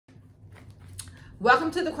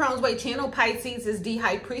Welcome to the Crown's Way channel. Pisces is the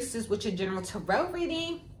High Priestess with your general tarot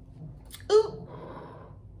reading. Ooh.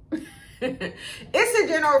 It's a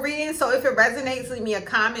general reading, so if it resonates, leave me a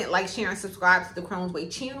comment, like, share, and subscribe to the Crown's Way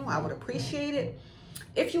channel. I would appreciate it.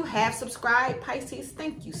 If you have subscribed, Pisces,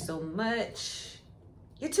 thank you so much.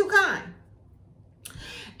 You're too kind.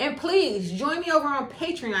 And please join me over on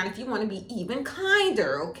Patreon if you want to be even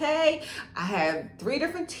kinder, okay? I have 3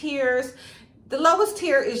 different tiers. The lowest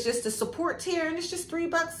tier is just the support tier, and it's just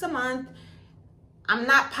 $3 a month. I'm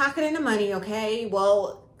not pocketing the money, okay?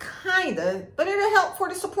 Well, kinda, but it'll help for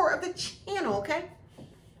the support of the channel, okay?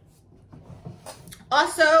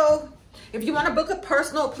 Also, if you want to book a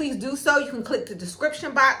personal, please do so. You can click the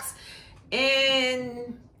description box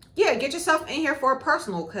and yeah, get yourself in here for a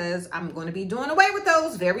personal, because I'm going to be doing away with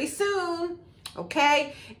those very soon.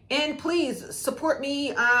 Okay, and please support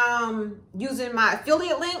me using my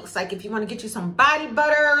affiliate links. Like if you want to get you some body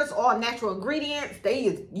butters, all natural ingredients,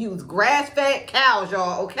 they use grass-fed cows,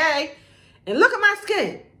 y'all. Okay, and look at my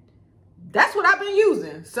skin. That's what I've been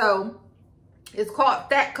using. So it's called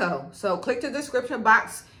Fatco. So click the description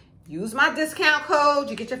box, use my discount code,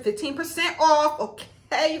 you get your 15% off.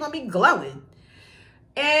 Okay, you're gonna be glowing.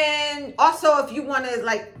 And also, if you want to,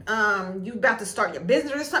 like, you about to start your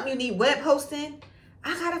business or something, you need web hosting,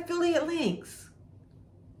 I got affiliate links.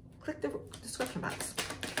 Click the description box.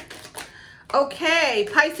 Okay,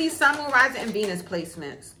 Pisces, Sun, Moon, Rising, and Venus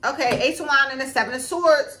placements. Okay, Ace of Wands and the 7 of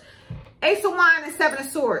Swords. Ace of Wands and 7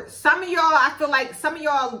 of Swords. Some of y'all, I feel like some of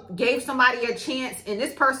y'all gave somebody a chance and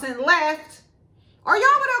this person left. Are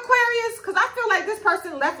y'all with Aquarius? Because I feel like this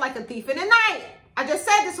person left like a thief in the night. I just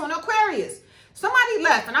said this on Aquarius. Somebody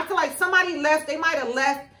left, and I feel like somebody left. They might have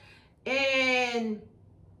left, and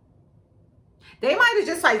they might have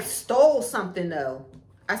just like stole something though.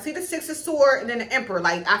 I see the 6 of Swords and then the Emperor.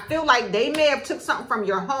 Like I feel like they may have took something from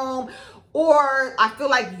your home, or I feel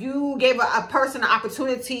like you gave a person an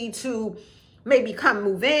opportunity to maybe come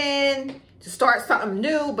move in, to start something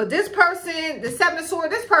new. But this person, the 7 of Swords,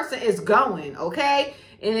 this person is going, okay?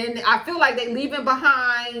 And I feel like they leaving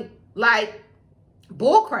behind like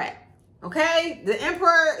bullcrap. Okay, the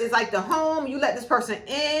Emperor is like the home. You let this person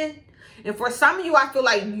in. And for some of you, I feel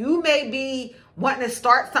like you may be wanting to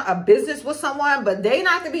start a business with someone, but they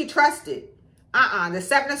not to be trusted. The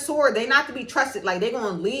 7 of Swords, they not to be trusted. Like they're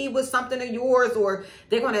going to leave with something of yours, or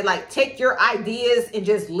they're going to like take your ideas and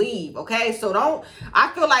just leave. Okay, so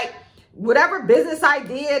I feel like whatever business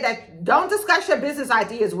idea don't discuss your business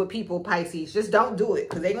ideas with people, Pisces. Just don't do it,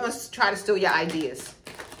 because they're going to try to steal your ideas.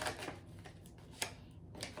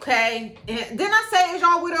 Okay, and then I say, is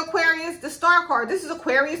y'all with Aquarius, the Star card. This is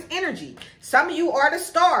Aquarius energy. Some of you are the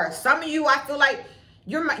stars. Some of you, I feel like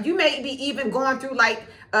you may be even going through like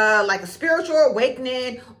a spiritual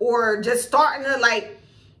awakening, or just starting to like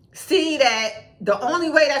see that the only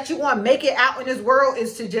way that you want to make it out in this world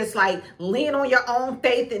is to just like lean on your own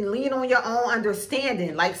faith and lean on your own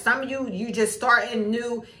understanding. Like some of you just starting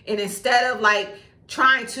new, and instead of like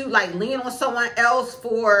trying to like lean on someone else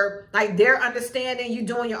for like their understanding, you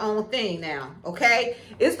doing your own thing now. Okay,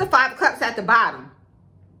 it's the 5 of Cups at the bottom.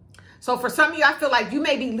 So for some of you, I feel like you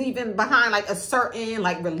may be leaving behind like a certain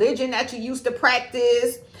like religion that you used to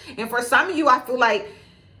practice. And for some of you, I feel like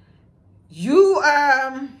you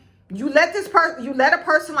let a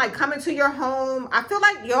person like come into your home. I feel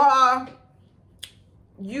like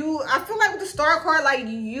I feel like with the Star card, like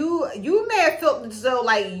you may have felt as though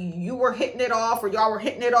like you were hitting it off, or y'all were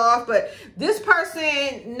hitting it off, but this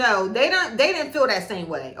person, no, they didn't feel that same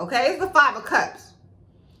way. Okay, it's the 5 of Cups.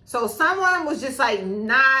 So someone was just like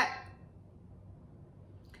not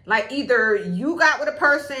like, either you got with a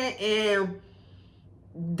person and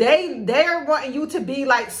they're wanting you to be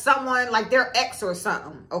like someone like their ex or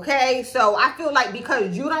something. Okay, so I feel like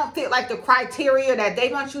because you don't fit like the criteria that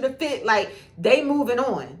they want you to fit, like they moving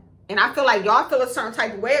on. And I feel like y'all feel a certain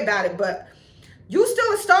type of way about it, but you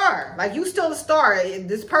still a star. Like you still a star,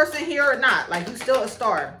 this person here or not, like you still a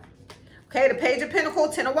star. Okay, the Page of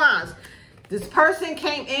Pentacles, 10 of Wands. This person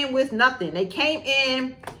came in with nothing. They came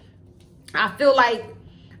in, I feel like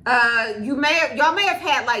y'all may have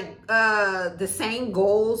had like the same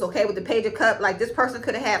goals. Okay, with the Page of Cups, like this person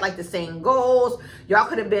could have had like the same goals. Y'all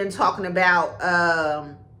could have been talking about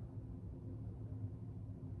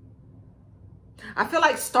I feel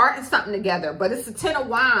like starting something together, but it's the 10 of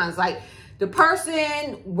Wands. Like the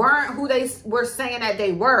person weren't who they were saying that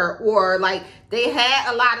they were, or like they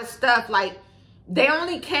had a lot of stuff like they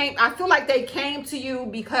only came, I feel like they came to you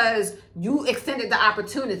because you extended the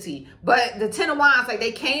opportunity. But the Ten of Wands, like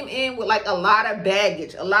they came in with like a lot of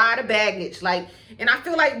baggage, like, and I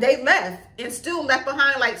feel like they left and still left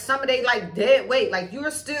behind like some of they like dead weight. Like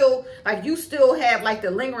you're still, like you still have like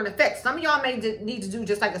the lingering effects. Some of y'all may need to do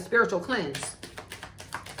just like a spiritual cleanse.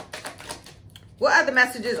 What other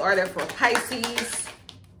messages are there for Pisces?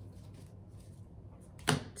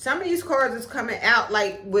 Some of these cards is coming out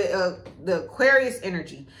like with the Aquarius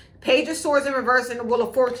energy. Page of Swords in reverse and the Wheel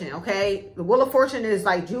of Fortune, okay? The Wheel of Fortune is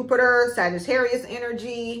like Jupiter, Sagittarius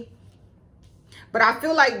energy. But I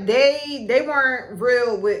feel like they weren't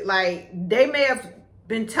real with, like, they may have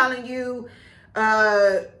been telling you,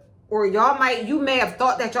 or you may have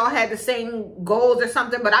thought that y'all had the same goals or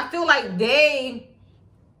something. But I feel like they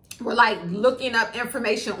were like looking up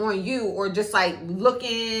information on you, or just like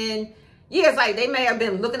looking... Yeah, it's like they may have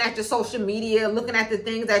been looking at your social media, looking at the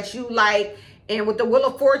things that you like. And with the Wheel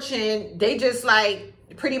of Fortune, they just like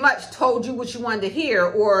pretty much told you what you wanted to hear.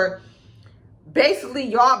 Or basically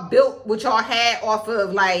y'all built what y'all had off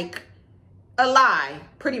of like a lie,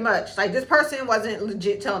 pretty much. Like this person wasn't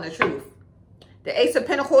legit telling the truth. The Ace of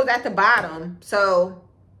Pentacles at the bottom. So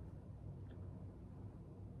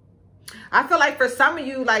I feel like for some of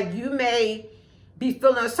you, like you may be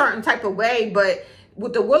feeling a certain type of way, but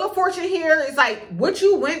with the Wheel of Fortune here, it's like what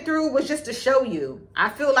you went through was just to show you. I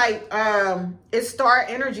feel like it's star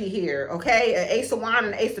energy here, okay? An Ace of Wands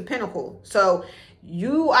and an Ace of Pentacles. So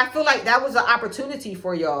I feel like that was an opportunity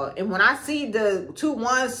for y'all. And when I see the 2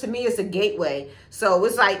 wands, to me, it's a gateway. So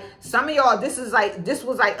it's like some of y'all, this was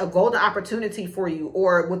like a golden opportunity for you.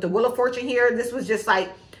 Or with the Wheel of Fortune here, this was just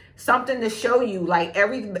like something to show you, like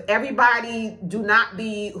everybody do not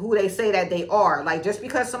be who they say that they are. Like just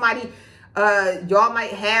because somebody... y'all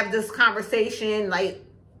might have this conversation, like,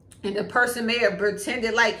 and the person may have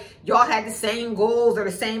pretended like y'all had the same goals or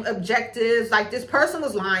the same objectives. Like this person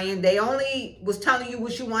was lying. They only was telling you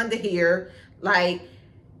what you wanted to hear. Like,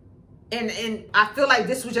 and I feel like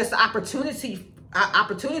this was just an opportunity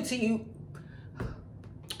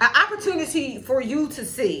for you to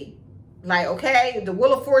see. Like, okay, the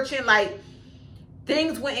Wheel of Fortune, like,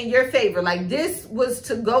 things went in your favor. Like this was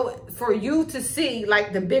to go for you to see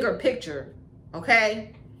like the bigger picture.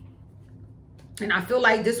 Okay. And I feel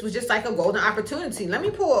like this was just like a golden opportunity. Let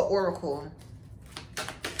me pull an oracle.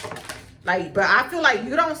 Like, but I feel like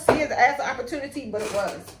you don't see it as an opportunity, but it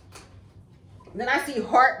was. Then I see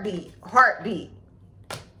heartbeat.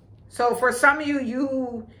 So for some of you,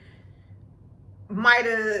 you might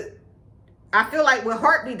have, I feel like with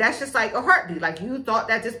heartbeat, that's just like a heartbeat. Like you thought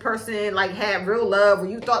that this person like had real love, or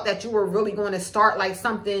you thought that you were really going to start like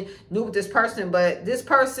something new with this person. But this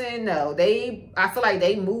person, no, I feel like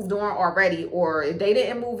they moved on already. Or if they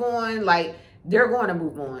didn't move on, like they're going to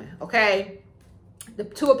move on. Okay. The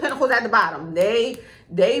 2 of Pentacles at the bottom. They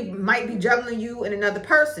might be juggling you and another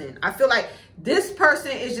person. I feel like this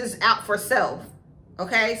person is just out for self.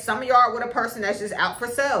 Okay. Some of y'all are with a person that's just out for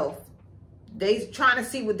self. They trying to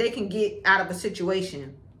see what they can get out of a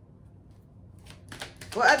situation.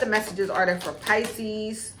 What other messages are there for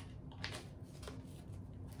Pisces?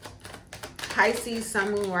 Pisces,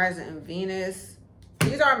 Sun, Moon, Rising, and Venus.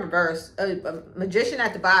 These are in reverse. A Magician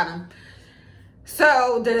at the bottom.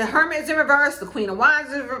 So the Hermit is in reverse. The Queen of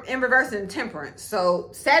Wands is in reverse, and Temperance. So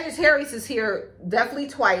Sagittarius is here definitely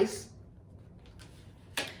twice.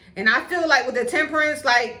 And I feel like with the Temperance,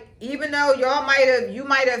 like, even though you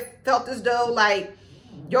might have felt as though like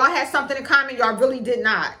y'all had something in common, y'all really did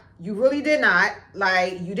not. You really did not.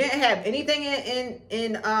 Like you didn't have anything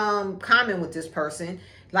in common with this person.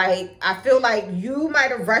 Like I feel like you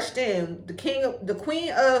might have rushed in. The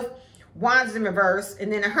Queen of Wands is in reverse,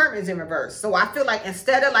 and then the Hermit is in reverse. So I feel like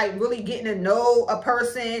instead of like really getting to know a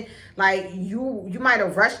person, like you might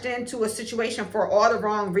have rushed into a situation for all the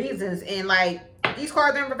wrong reasons, and like these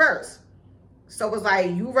cards are in reverse. So it's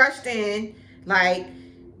like you rushed in, like,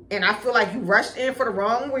 and I feel like you rushed in for the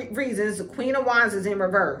wrong reasons. The Queen of Wands is in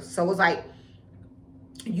reverse. So it's like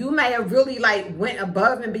you may have really like went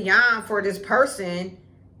above and beyond for this person,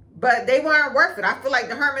 but they weren't worth it. I feel like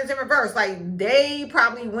the Hermit's in reverse. Like they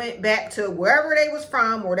probably went back to wherever they was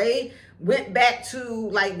from, or they went back to,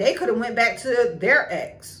 like, they could have went back to their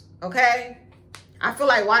ex. Okay. I feel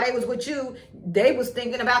like while they was with you, they was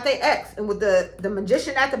thinking about their ex. And with the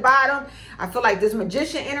Magician at the bottom, I feel like this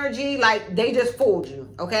Magician energy, like they just fooled you,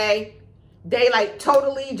 okay? They like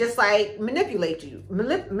totally just like manipulated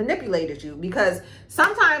you, because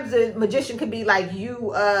sometimes the Magician could be like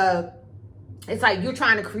you, it's like you're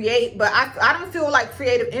trying to create, but I don't feel like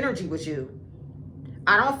creative energy with you.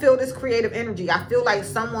 I don't feel this creative energy. I feel like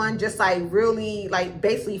someone just like really like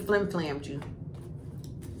basically flim-flammed you.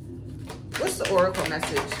 What's the oracle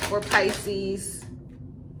message for Pisces?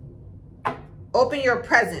 Open your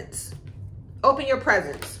presence. Open your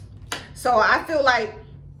presence. So I feel like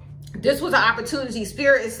this was an opportunity.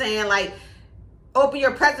 Spirit is saying, like, open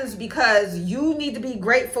your presence, because you need to be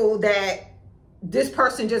grateful that this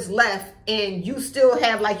person just left and you still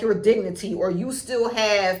have like your dignity, or you still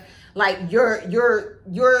have like your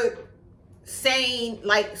sane,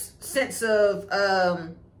 like, sense of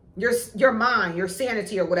your mind, your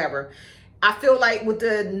sanity, or whatever. I feel like with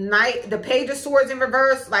the Page of Swords in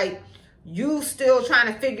reverse, like, you still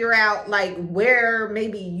trying to figure out like where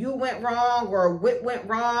maybe you went wrong, or what went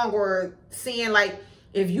wrong, or seeing like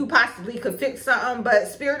if you possibly could fix something. But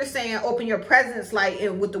Spirit is saying open your presence, like,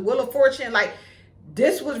 and with the Wheel of Fortune, like,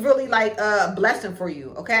 this was really like a blessing for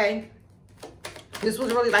you, okay? This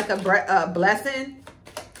was really like a blessing.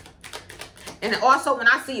 And also when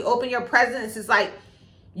I see open your presence, it's like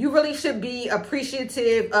you really should be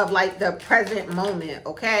appreciative of like the present moment,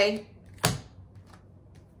 okay?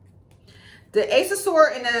 The Ace of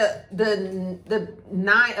Swords and the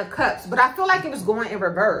Nine of Cups, but I feel like it was going in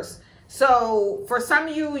reverse. So for some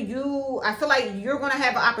of you, I feel like you're going to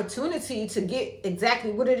have an opportunity to get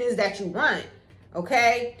exactly what it is that you want,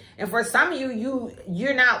 okay? And for some of you,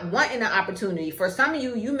 you're not wanting the opportunity. For some of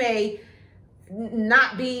you, you may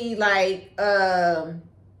not be like,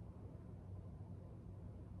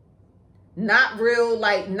 not real,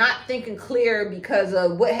 like, not thinking clear because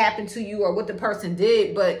of what happened to you or what the person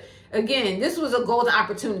did. But again, this was a golden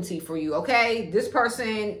opportunity for you, okay? This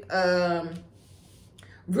person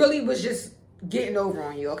really was just getting over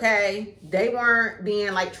on you, okay? They weren't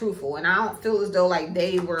being like truthful, and I don't feel as though like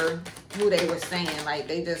they were who they were saying. Like,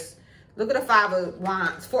 they just, look at the Five of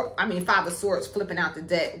Wands, Five of Swords flipping out the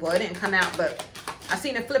deck. Well, it didn't come out, but I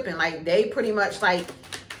seen it flipping. Like, they pretty much like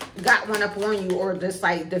got one up on you, or just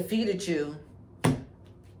like defeated you.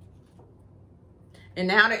 And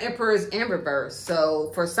now the Emperor is in reverse.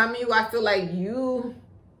 So for some of you, I feel like you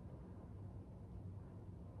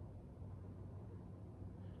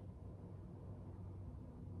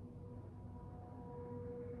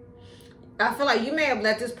may have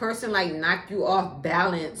let this person like knock you off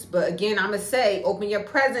balance. But again, I'm gonna say open your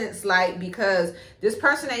presence, like, because this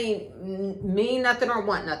person ain't mean nothing or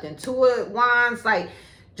want nothing. Two of Wands, like,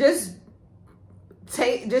 just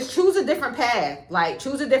choose a different path. Like,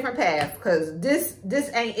 choose a different path, because this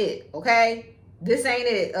ain't it, okay? This ain't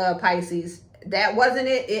it, Pisces. That wasn't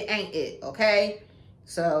it. It ain't it, okay?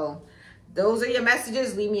 So those are your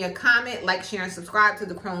messages. Leave me a comment, like, share, and subscribe to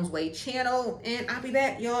the Crone's Way channel. And I'll be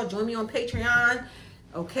back, y'all. Join me on Patreon,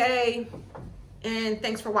 okay? And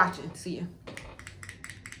thanks for watching. See you.